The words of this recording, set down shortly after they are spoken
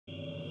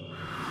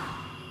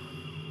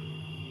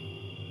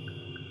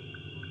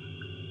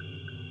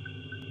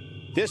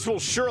This will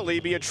surely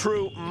be a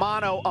true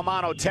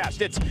mano-a-mano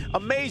test. It's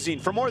amazing.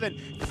 For more than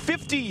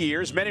 50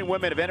 years, men and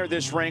women have entered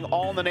this ring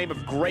all in the name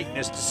of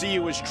greatness to see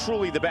who is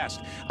truly the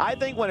best. I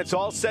think when it's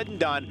all said and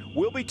done,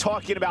 we'll be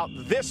talking about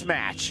this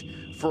match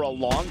for a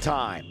long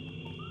time.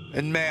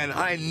 And man,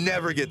 I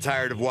never get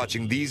tired of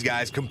watching these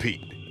guys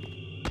compete.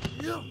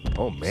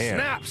 Oh man.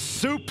 Snap,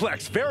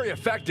 suplex, very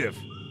effective.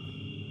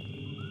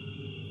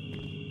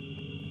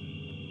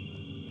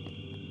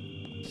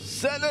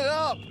 Setting it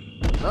up.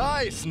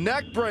 Nice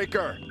neck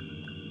breaker.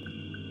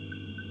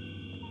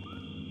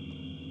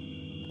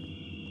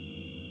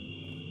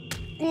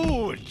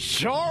 Ooh,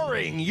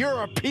 jarring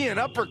European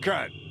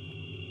uppercut.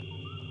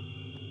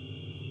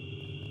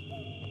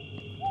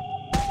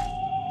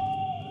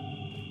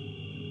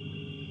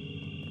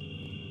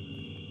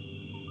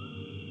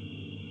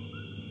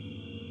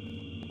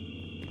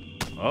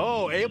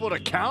 Oh, able to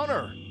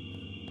counter.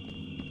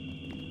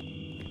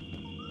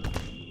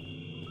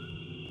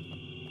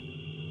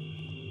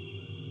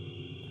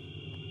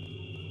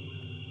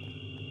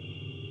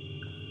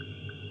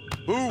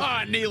 Ooh.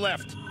 Knee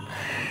lift.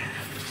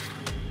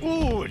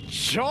 Ooh,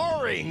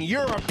 jarring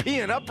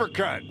European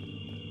uppercut.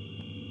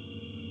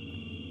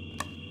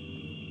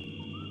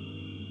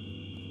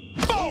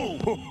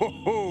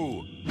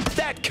 Boom!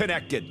 That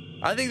connected.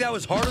 I think that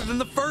was harder than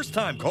the first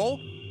time, Cole.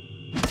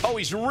 Oh,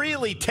 he's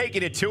really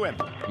taking it to him.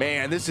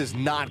 Man, this is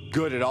not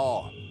good at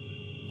all.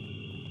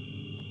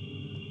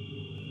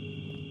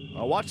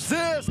 Oh, watch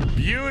this.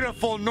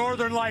 Beautiful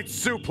Northern Lights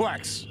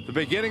suplex. The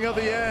beginning of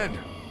the end.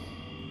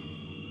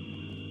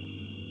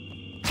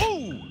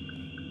 Ooh!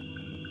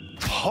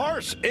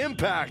 Harsh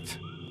impact.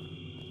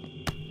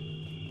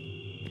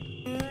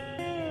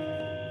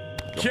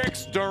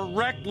 Kicks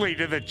directly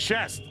to the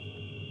chest.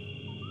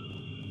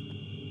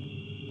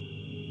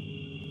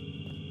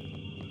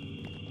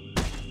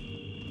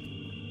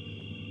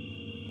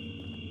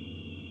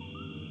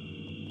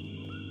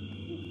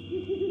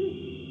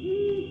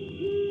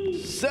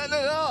 Setting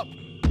it up.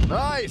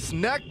 Nice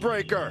neck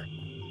breaker.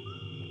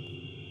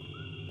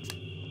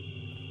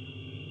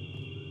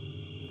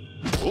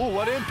 Ooh,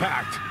 what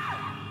impact.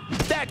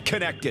 That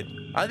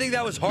connected. I think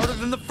that was harder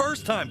than the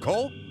first time,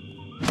 Cole.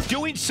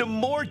 Doing some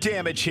more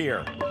damage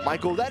here.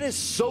 Michael, that is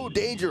so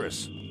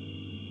dangerous.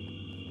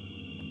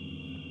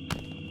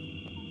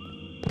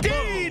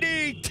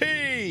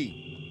 DDT!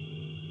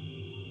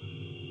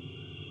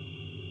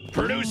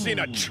 Producing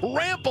a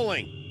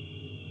trampling.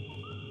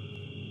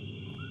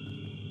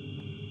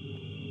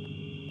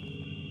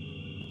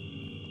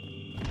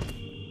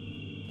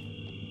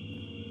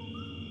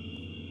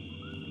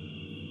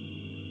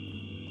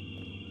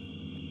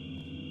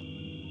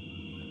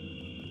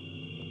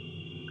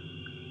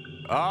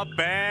 Up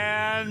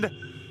and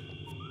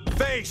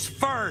face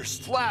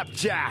first.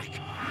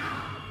 Flapjack.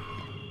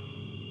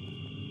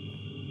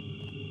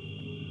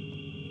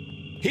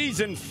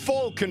 He's in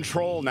full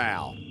control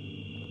now.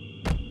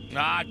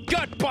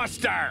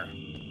 Gutbuster.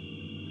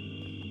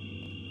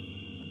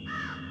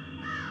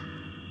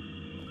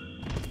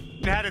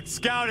 Had it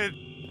scouted.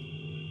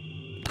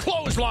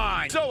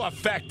 Clothesline. So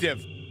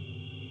effective.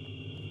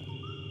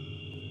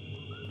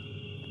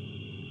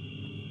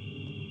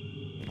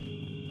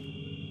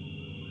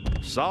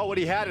 Saw what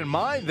he had in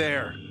mind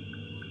there.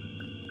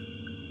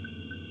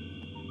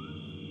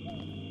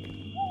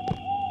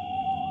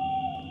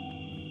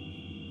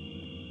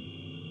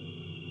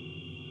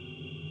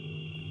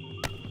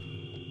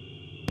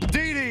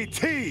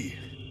 DDT.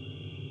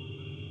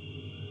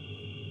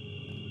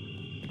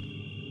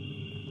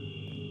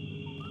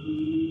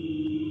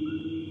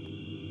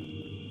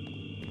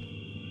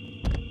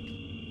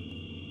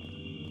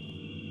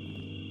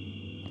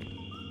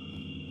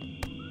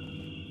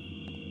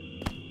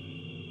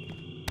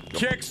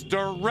 Kicks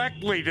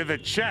directly to the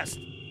chest.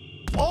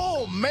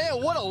 Oh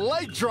man, what a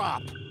leg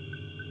drop.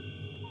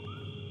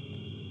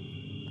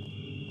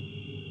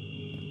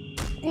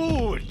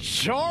 Ooh,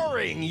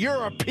 jarring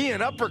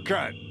European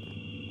uppercut.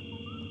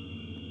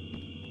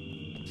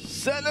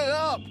 Setting it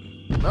up.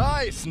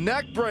 Nice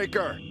neck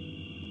breaker.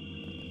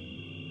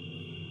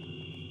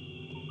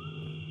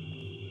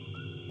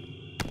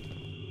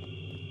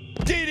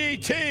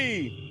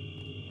 DDT.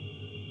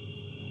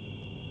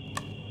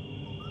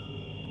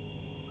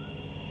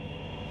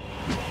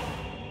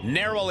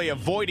 Narrowly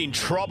avoiding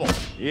trouble.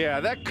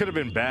 Yeah, that could have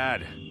been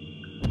bad.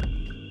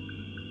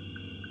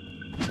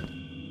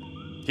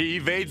 He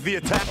evades the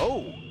attack.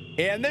 Oh,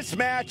 and this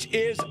match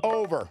is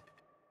over.